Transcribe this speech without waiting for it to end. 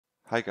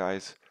Hi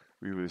guys,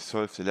 we will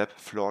solve the lab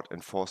Flawed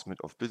Enforcement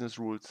of Business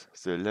Rules.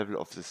 The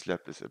level of this lab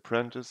is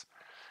Apprentice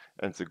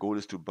and the goal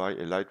is to buy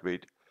a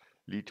lightweight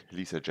lead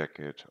leather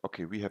jacket.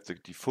 Okay, we have the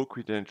default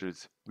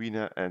credentials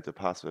Wiener and the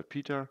password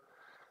Peter,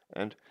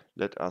 and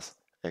let us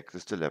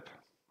access the lab.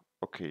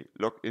 Okay,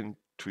 log in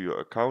to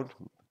your account,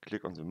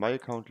 click on the My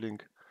Account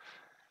link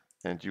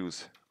and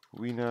use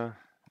Wiener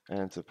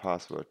and the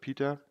password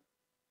Peter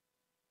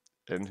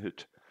and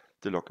hit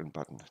the login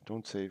button.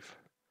 Don't save.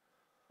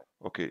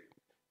 Okay,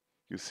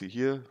 you see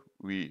here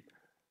we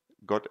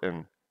got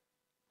a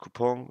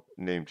coupon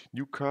named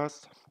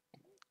Newcast.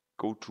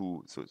 Go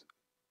to the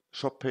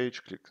shop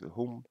page, click the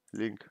home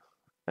link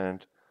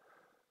and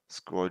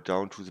scroll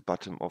down to the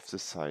bottom of the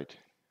site.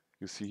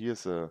 You see here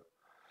the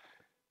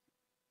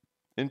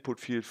input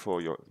field for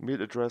your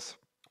mail address,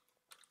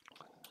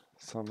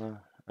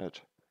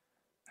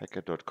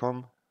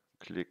 summer@hacker.com.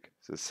 Click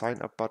the sign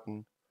up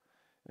button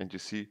and you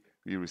see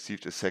we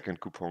received a second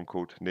coupon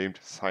code named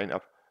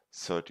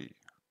signup30.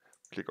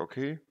 Click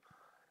OK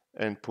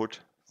and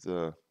put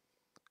the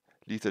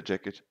leather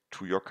jacket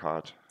to your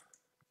cart.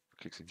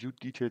 Click the view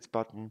details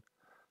button,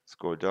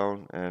 scroll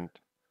down and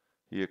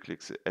here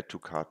click the add to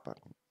cart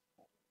button.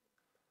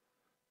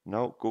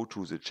 Now go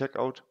to the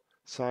checkout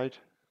site,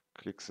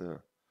 click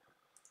the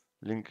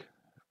link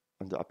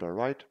on the upper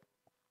right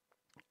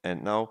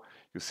and now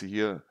you see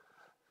here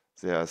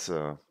there's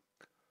a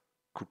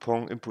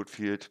coupon input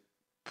field.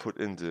 Put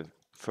in the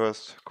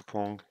first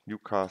coupon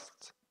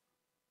Newcast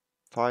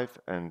 5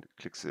 and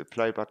click the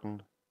apply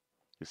button.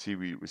 You see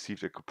we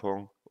received a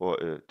coupon or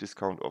a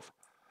discount of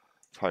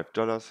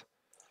 $5.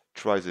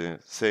 Try the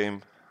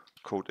same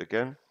code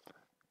again,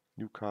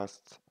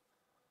 Newcast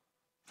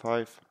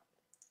 5,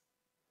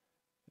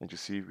 and you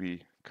see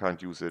we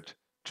can't use it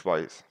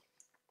twice.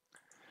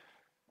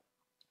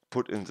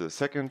 Put in the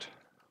second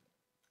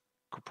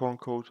coupon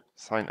code,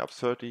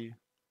 signup30,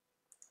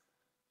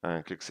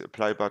 and click the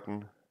apply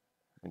button,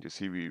 and you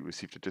see we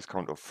received a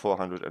discount of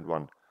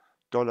 $401.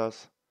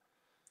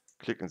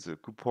 Click in the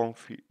coupon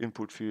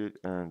input field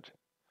and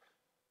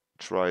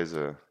try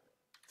the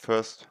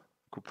first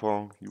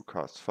coupon,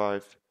 Newcast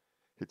 5,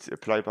 hit the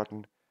apply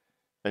button,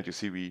 and you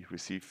see we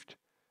received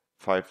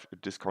a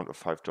discount of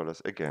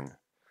 $5 again.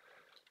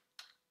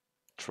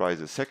 Try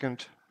the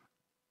second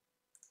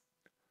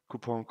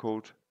coupon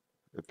code,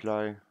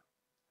 apply,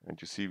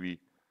 and you see we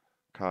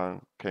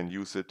can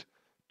use it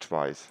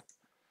twice.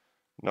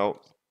 Now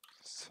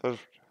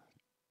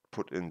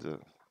put in the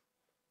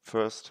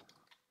first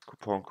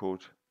coupon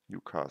code,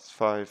 Newcast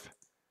 5,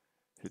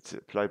 hit the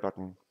apply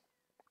button,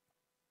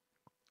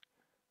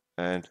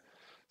 and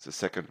the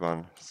second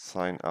one,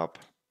 sign up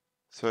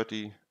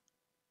 30.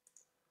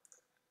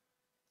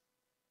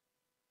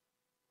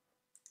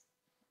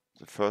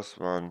 The first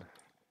one,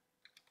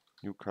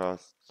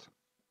 Newcast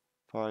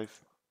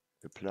 5,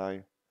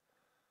 apply,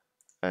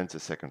 and the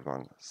second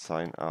one,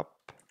 sign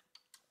up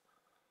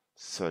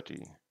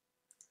 30.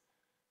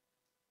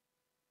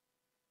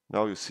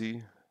 Now you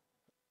see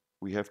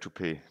we have to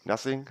pay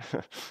nothing.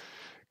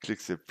 Click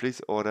the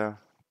place order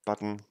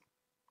button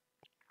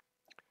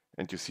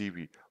and you see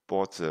we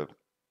bought the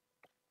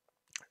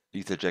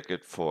leather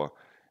jacket for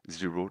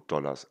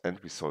 $0 and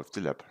we solved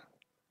the lab.